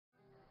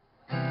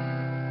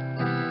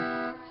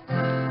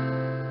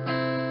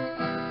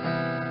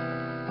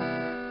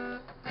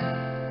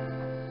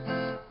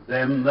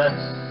them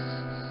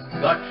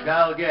that's got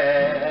shall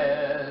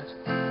get,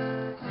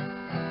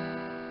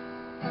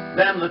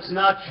 them that's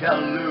not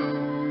shall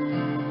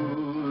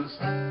lose.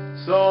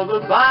 So the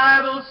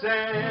Bible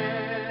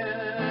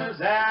says,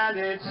 and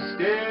it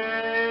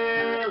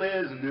still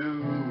is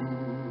news.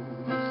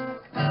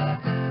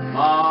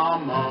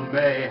 Mama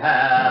may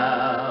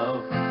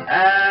have,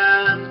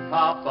 and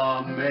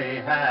Papa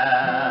may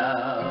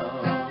have.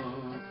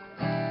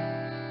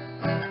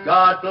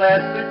 God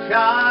bless the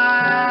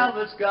child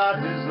that's got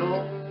his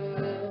own,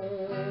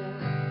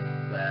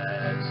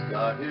 that's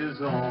got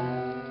his own.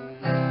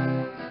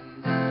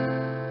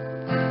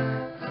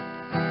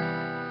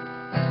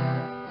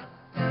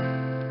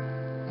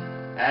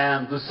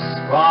 And the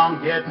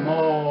strong get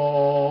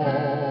more,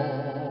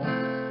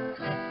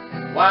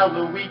 while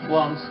the weak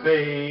ones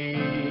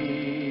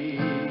fade.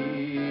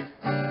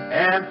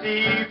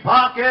 Empty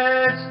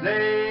pockets,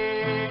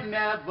 they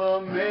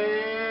never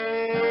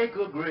make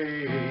a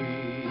grave.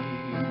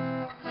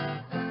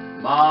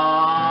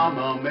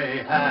 Mama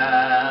may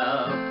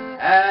have,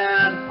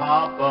 and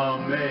Papa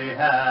may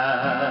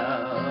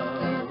have.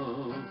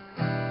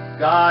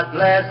 God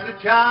bless the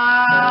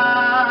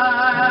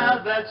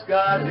child that's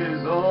got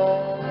his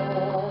own,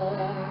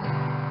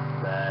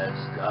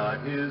 that's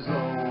got his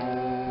own.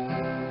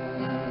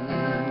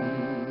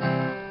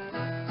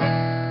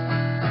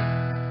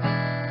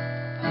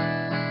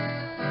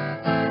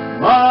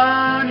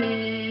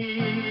 Money,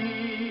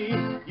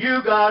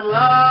 you got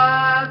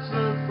lots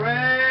of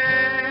friends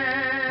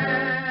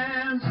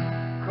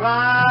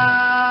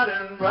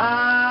crowding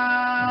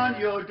round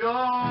your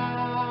door.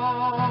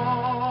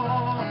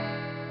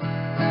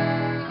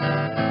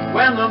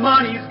 When the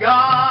money's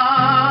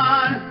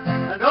gone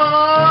and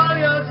all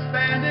your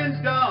spending's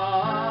done,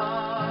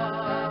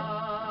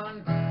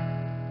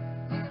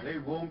 they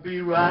won't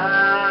be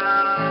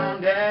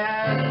round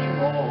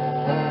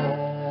anymore.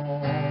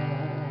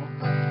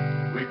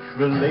 Which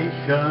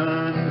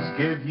relations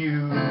give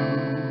you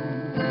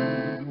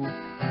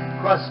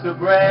crust of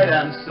bread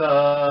and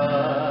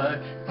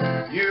such?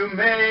 You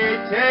may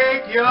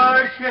take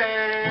your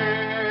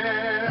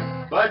share,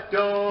 but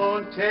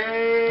don't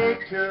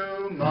take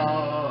too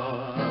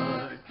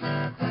much.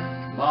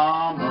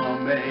 Mama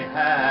may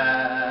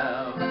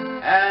have,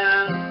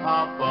 and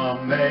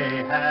Papa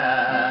may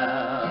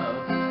have,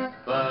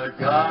 but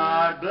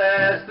God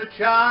bless the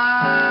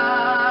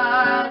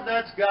child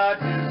that's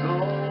got his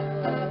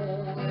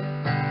own,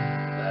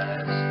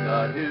 that's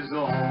got his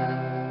own.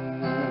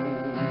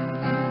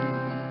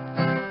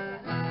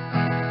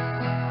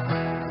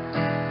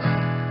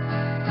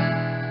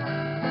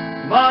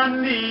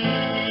 Money,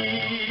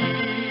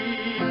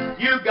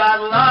 you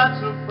got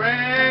lots of friends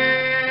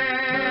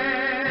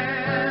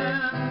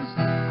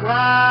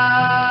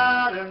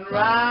crowding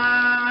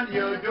round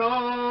your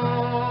door.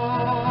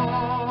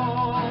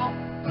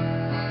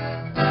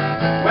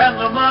 When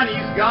the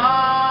money's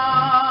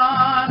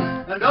gone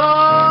and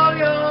all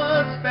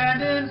your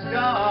spending's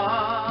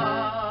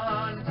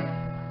done,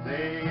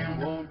 they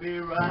won't be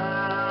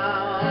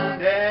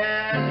round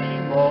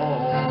anymore.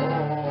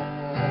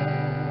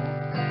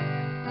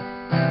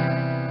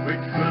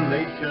 Which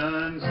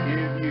relations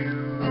give you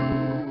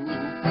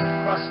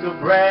crust of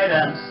bread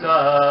and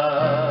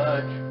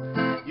such?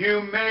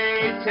 You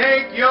may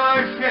take your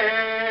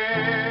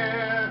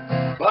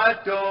share,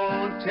 but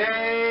don't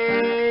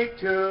take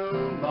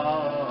too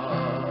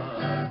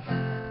much.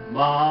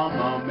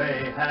 Mama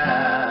may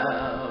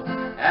have,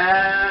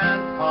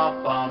 and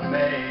Papa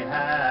may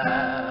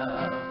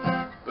have,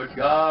 but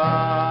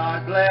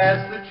God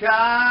bless the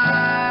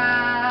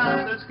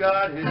child that's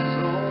got his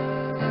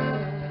own,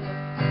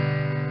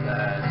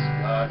 that's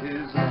got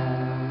his own.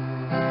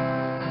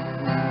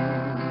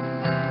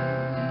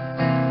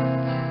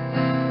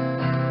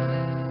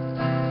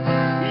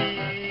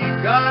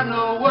 Got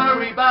no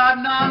worry about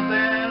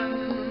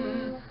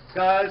nothing,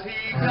 'cause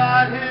he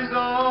got his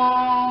own.